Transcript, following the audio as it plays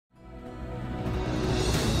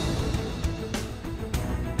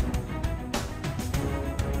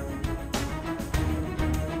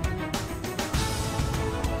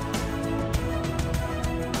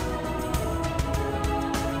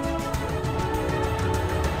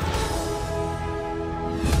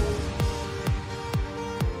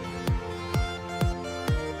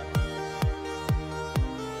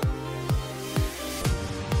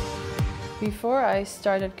Before I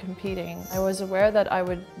started competing, I was aware that I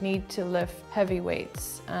would need to lift heavy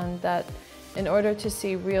weights and that in order to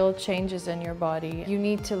see real changes in your body, you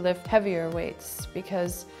need to lift heavier weights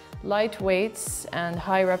because light weights and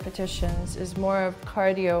high repetitions is more of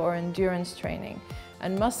cardio or endurance training,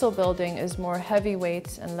 and muscle building is more heavy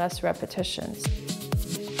weights and less repetitions.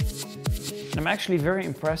 I'm actually very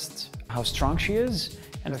impressed how strong she is,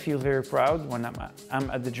 and I feel very proud when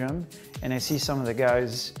I'm at the gym and I see some of the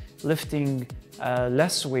guys lifting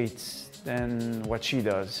less weights than what she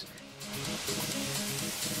does.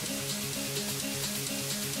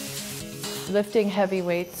 Lifting heavy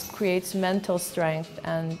weights creates mental strength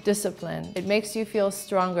and discipline. It makes you feel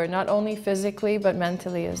stronger, not only physically, but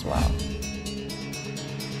mentally as well.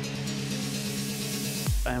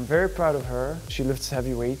 I am very proud of her. She lifts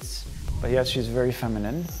heavy weights, but yet she's very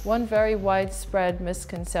feminine. One very widespread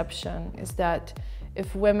misconception is that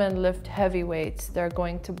if women lift heavy weights, they're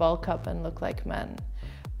going to bulk up and look like men.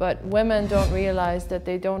 But women don't realize that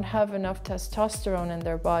they don't have enough testosterone in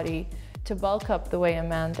their body to bulk up the way a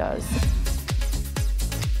man does.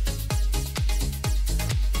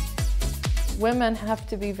 Women have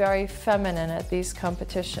to be very feminine at these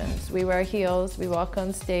competitions. We wear heels, we walk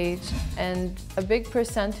on stage, and a big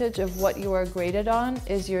percentage of what you are graded on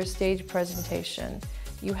is your stage presentation.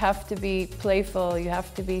 You have to be playful, you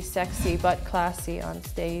have to be sexy but classy on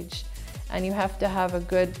stage, and you have to have a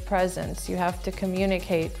good presence. You have to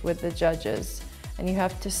communicate with the judges, and you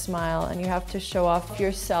have to smile, and you have to show off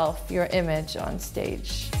yourself, your image on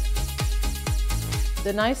stage.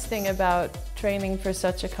 The nice thing about training for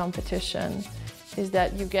such a competition is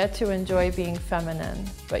that you get to enjoy being feminine,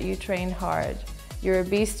 but you train hard. You're a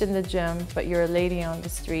beast in the gym, but you're a lady on the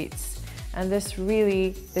streets. And this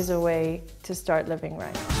really is a way to start living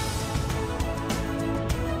right.